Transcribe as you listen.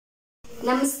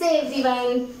Namaste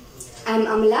everyone. I am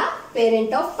Amala,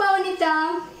 parent of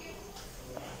Pavanita.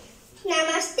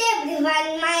 Namaste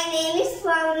everyone. My name is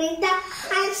Pavanita.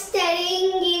 I am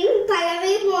studying in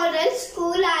Pallavi Model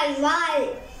School,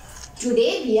 Alwal.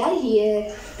 Today we are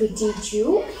here to teach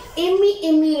you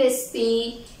yummy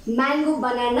recipe mango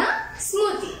banana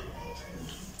smoothie.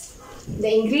 The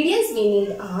ingredients we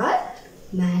need are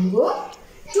mango,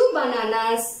 2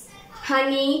 bananas,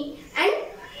 honey and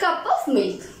cup of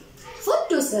milk for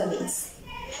 2 servings.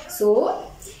 So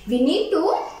we need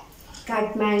to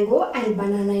cut mango and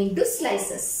banana into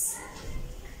slices.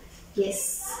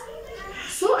 Yes.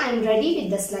 So I am ready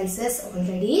with the slices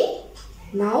already.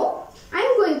 Now I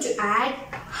am going to add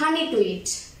honey to it.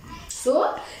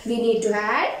 So we need to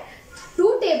add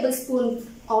 2 tablespoons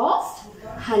of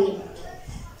honey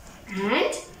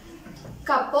and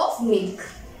cup of milk.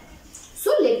 So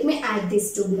let me add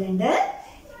this to blender.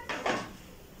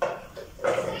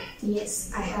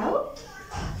 Yes, I have.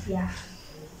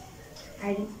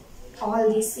 Add all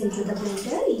this into the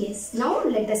blender. Yes, now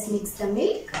let us mix the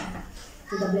milk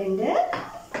to the blender.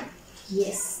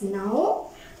 Yes,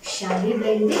 now shall we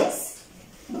blend this?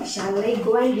 Shall I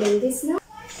go and blend this now?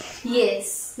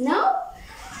 Yes, now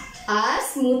our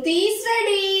smoothie is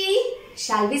ready.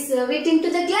 Shall we serve it into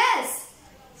the glass?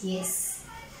 Yes.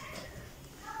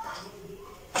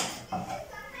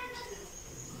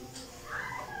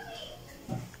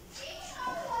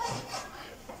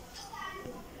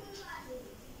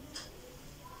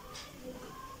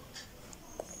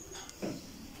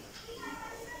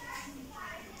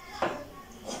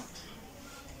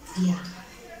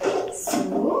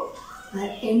 So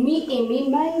our yummy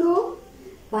mango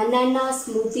banana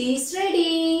smoothie is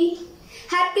ready.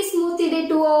 Happy smoothie day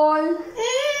to all.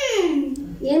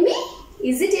 Yummy?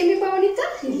 Is it yummy, Pavanita?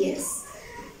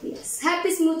 Yes. Happy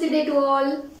smoothie day to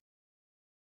all.